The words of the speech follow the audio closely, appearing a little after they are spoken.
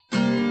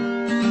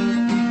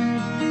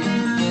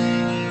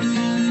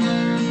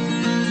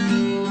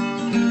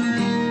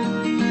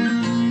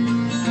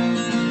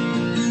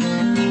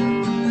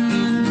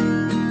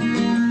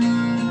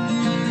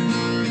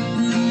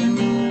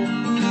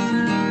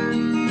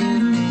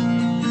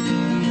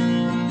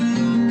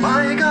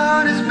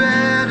God is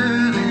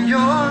better than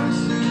yours,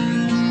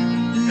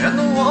 and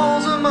the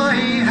walls of my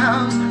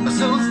house are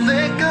so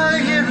thick I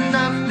hear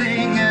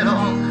nothing at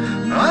all.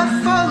 I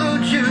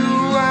followed you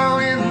out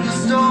in the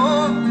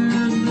storm,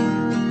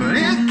 but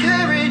it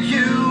carried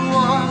you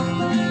off,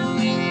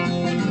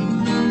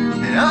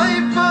 and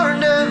I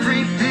burned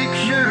every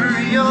picture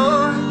of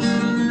yours.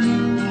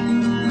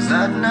 Was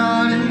that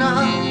not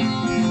enough?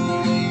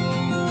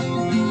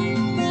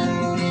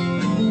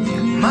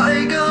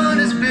 My gun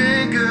is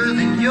bigger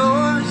than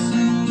yours,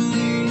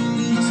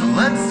 so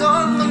let's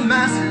arm the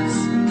masses,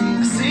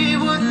 see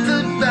what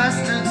the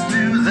bastards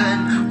do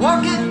then.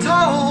 Walking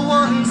tall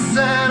once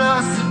set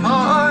us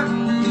apart,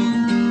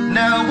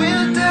 now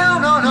we're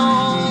down on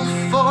all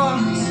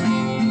fours.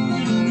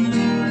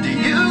 Do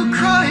you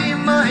cry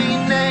my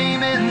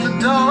name in the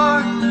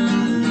dark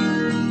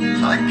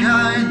like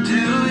I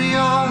do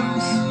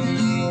yours?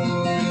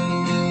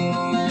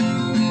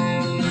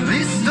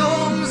 These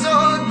storms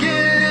are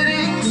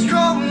getting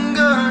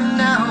stronger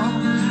now,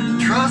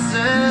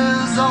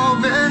 trusses all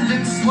bend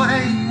and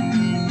sway.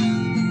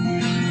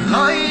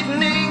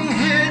 Lightning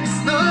hits,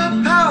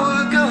 the power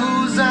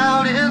goes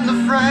out in the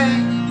fray.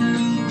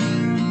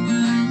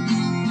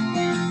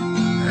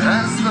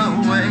 As the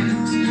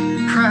waves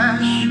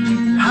crash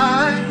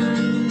high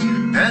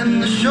and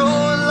the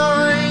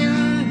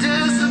shoreline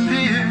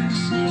disappears,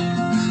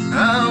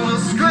 I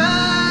will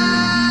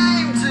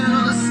scream to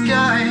the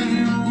sky,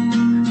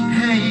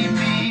 hey,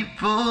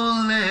 people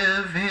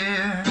live here.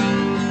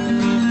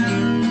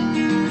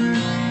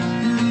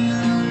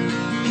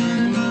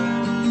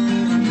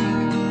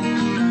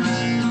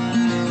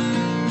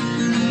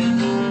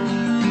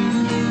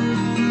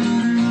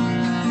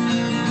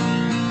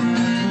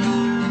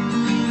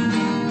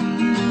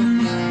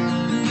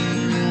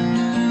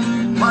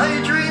 My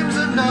dreams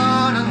are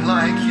not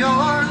unlike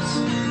yours.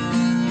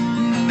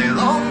 They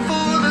long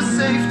for the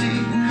safety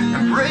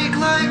and break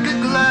like a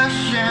glass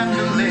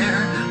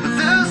chandelier. But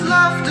there's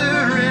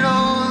laughter in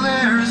all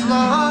there's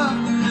love,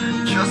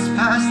 just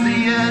past the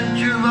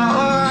edge of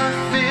our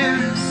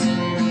fears.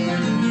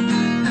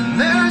 And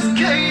there's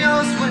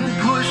chaos when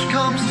push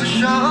comes to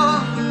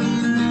shove,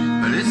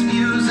 but it's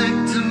music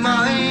to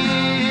my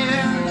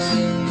ears.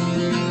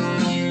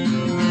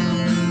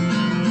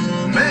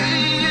 May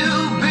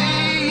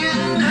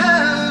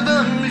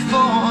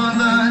before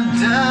the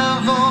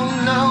devil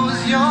knows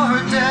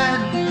you're dead.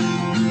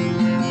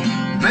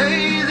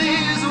 May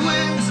these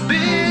winds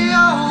be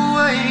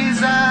always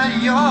at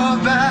your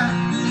back,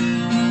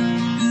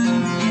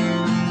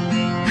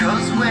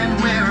 'cause when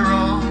we're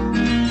all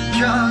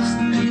just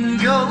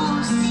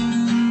ghosts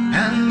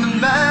and the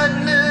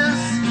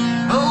madness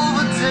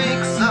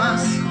overtakes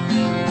us,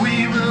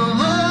 we will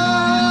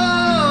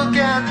look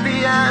at the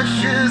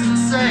ashes and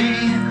say,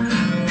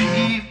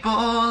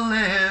 people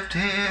lived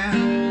here.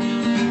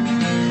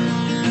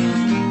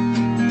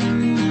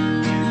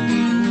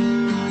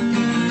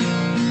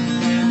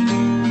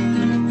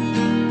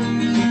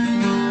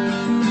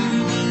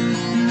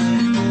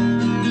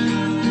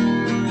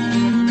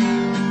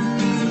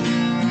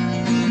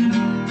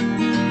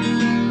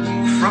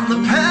 From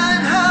the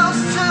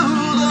penthouse to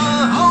the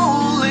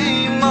holy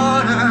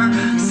martyr,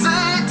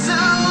 say to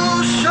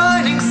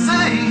shining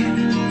sea.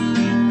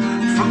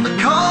 From the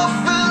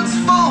coffins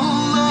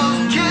full of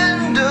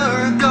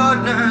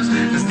kindergartners,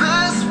 is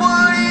this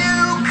what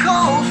you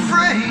call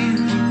free?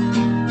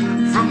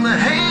 From the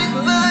hate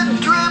that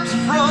drips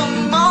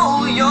from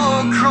all your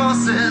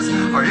crosses,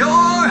 are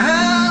your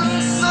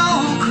hands so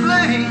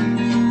clean?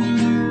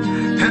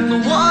 And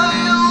the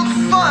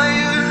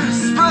wildfire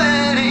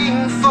spreading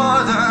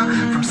farther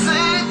from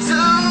sea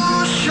to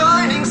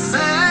shining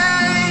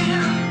sea.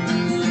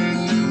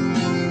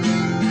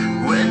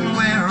 When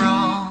we're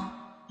all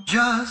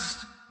just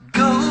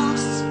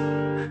ghosts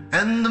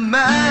and the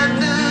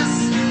madness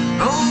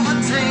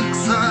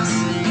overtakes us,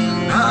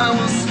 I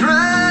will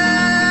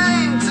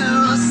scream to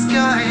the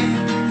sky.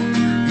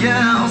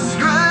 Yeah, I'll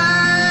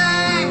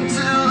scream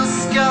to the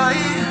sky.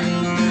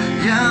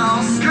 Yeah,